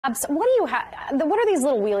What do you have? What are these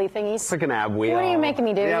little wheelie thingies? It's like an ab wheel. What are you making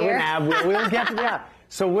me do here? Yeah, an ab wheel. We'll get to that.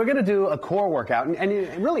 So we're going to do a core workout,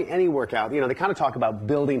 and really any workout. You know, they kind of talk about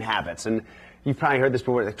building habits, and you've probably heard this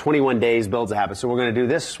before. Like 21 days builds a habit. So we're going to do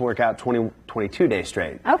this workout 22 days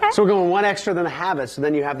straight. Okay. So we're going one extra than a habit. So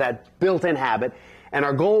then you have that built-in habit, and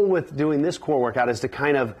our goal with doing this core workout is to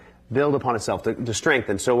kind of build upon itself, to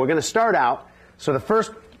strengthen. So we're going to start out. So the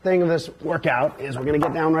first thing of this workout is we're going to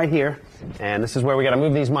get down right here, and this is where we got to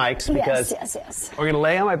move these mics because yes. we're going to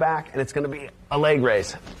lay on my back, and it's going to be a leg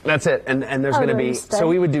raise. That's it, and there's going to be, so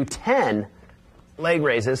we would do 10 leg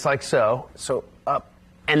raises like so up,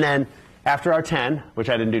 and then after our 10, which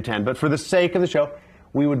I didn't do 10, but for the sake of the show,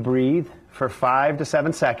 we would breathe for 5 to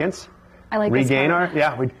 7 seconds. I like regain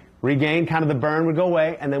this we'd regain, kind of the burn would go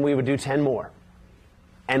away, and then we would do 10 more,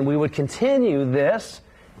 and we would continue this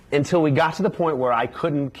until we got to the point where I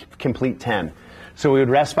couldn't complete 10. So we would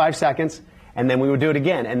rest 5 seconds, and then we would do it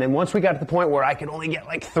again. And then once we got to the point where I could only get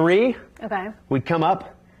like 3, we'd come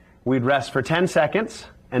up, we'd rest for 10 seconds,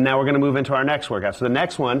 and now we're going to move into our next workout. So the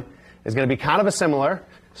next one is going to be kind of a similar.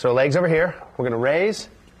 So legs over here, we're going to raise,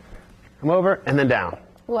 come over, and then down.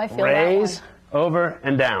 Ooh, I feel raise, that one. over,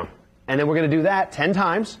 and down. And then we're going to do that 10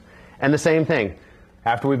 times, and the same thing.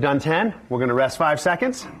 After we've done 10, we're going to rest 5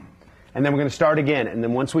 seconds, and then we're going to start again. And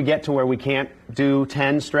then once we get to where we can't do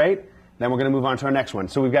 10 straight, then we're going to move on to our next one.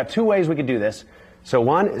 So we've got 2 ways we can do this. So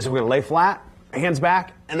one is we're going to lay flat, hands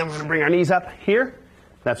back, and then we're going to bring our knees up here.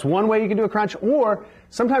 That's one way you can do a crunch. Or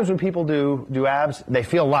sometimes when people do abs, they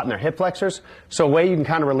feel a lot in their hip flexors. So a way you can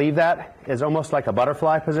kind of relieve that is almost like a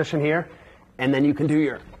butterfly position here. And then you can do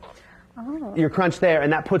your crunch there,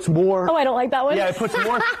 and that puts more. Oh, I don't like that one. Yeah, it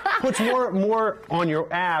puts more on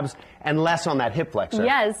your abs and less on that hip flexor.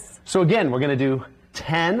 Yes. So again, we're going to do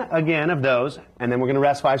 10 again of those, and then we're going to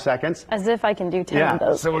rest 5 seconds. As if I can do 10 of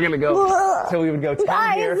those. So we're going to go. So we would go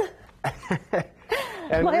 10 here.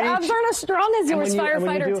 And my abs aren't as strong as yours,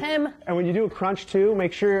 firefighter Tim. And when you do a crunch too,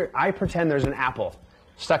 make sure I pretend there's an apple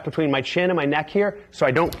stuck between my chin and my neck here, so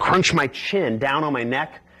I don't crunch my chin down on my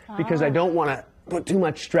neck because I don't want to put too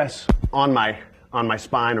much stress on my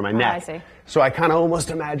spine or my neck. I see. So I kind of almost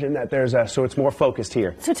imagine that so it's more focused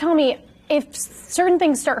here. So tell me, if certain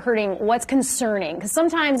things start hurting, what's concerning? Because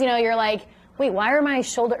sometimes, you're like, wait, why are my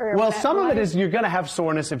shoulder... Well, some of it is you're going to have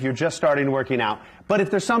soreness if you're just starting working out. But if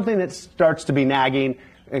there's something that starts to be nagging,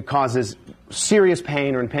 it causes serious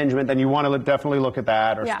pain or impingement, then you want to definitely look at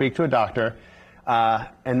that or speak to a doctor.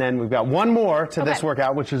 And then we've got one more to this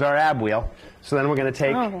workout, which is our ab wheel. So then we're going to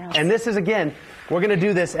take, and this is, again, we're going to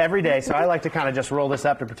do this every day. So I like to kind of just roll this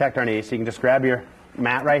up to protect our knees. So you can just grab your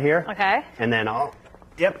mat right here. Okay. And then,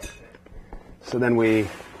 so then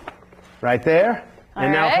right there.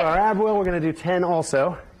 And now for our ab wheel, we're going to do 10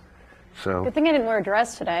 also. So. Good thing I didn't wear a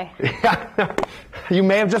dress today. You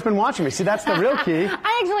may have just been watching me. See, that's the real key.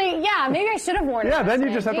 Maybe I should have worn a dress. Yeah, then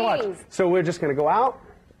you just have to watch. So we're just going to go out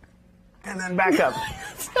and then back up.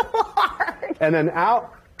 So hard. And then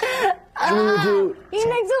out. And we would do. He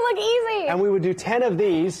makes it look easy. And we would do 10 of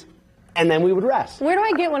these, and then we would rest. Where do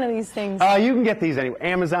I get one of these things? You can get these anywhere.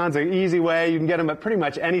 Amazon's an easy way. You can get them at pretty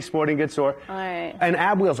much any sporting goods store. All right. And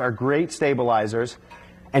ab wheels are great stabilizers.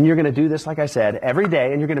 And you're going to do this, like I said, every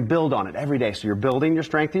day, and you're going to build on it every day. So you're building your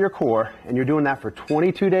strength of your core, and you're doing that for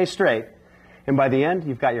 22 days straight. And by the end,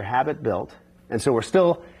 you've got your habit built. And so we're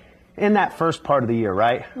still in that first part of the year,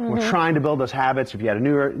 right? We're trying to build those habits. If you had a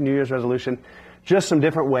New Year's resolution, just some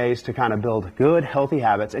different ways to kind of build good, healthy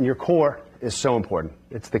habits. And your core is so important.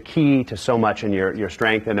 It's the key to so much in your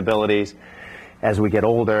strength and abilities as we get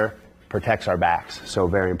older. Protects our backs, so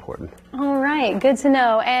very important. All right, good to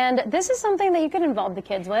know. And this is something that you can involve the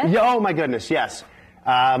kids with. Yeah, oh my goodness, yes.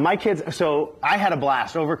 My kids, so I had a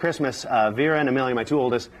blast over Christmas. Vera and Amelia, my 2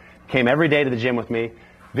 oldest, came every day to the gym with me.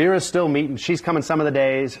 Vera's still meeting. She's coming some of the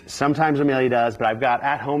days. Sometimes Amelia does, but I've got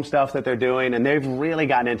at-home stuff that they're doing, and they've really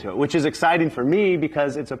gotten into it, which is exciting for me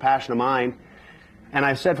because it's a passion of mine. And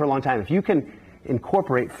I've said for a long time, if you can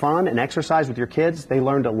incorporate fun and exercise with your kids, they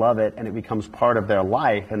learn to love it, and it becomes part of their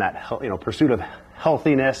life and that pursuit of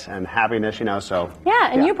healthiness and happiness. So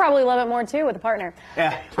you probably love it more too with a partner.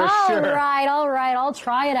 Yeah, for sure. All right, I'll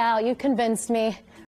try it out. You convinced me.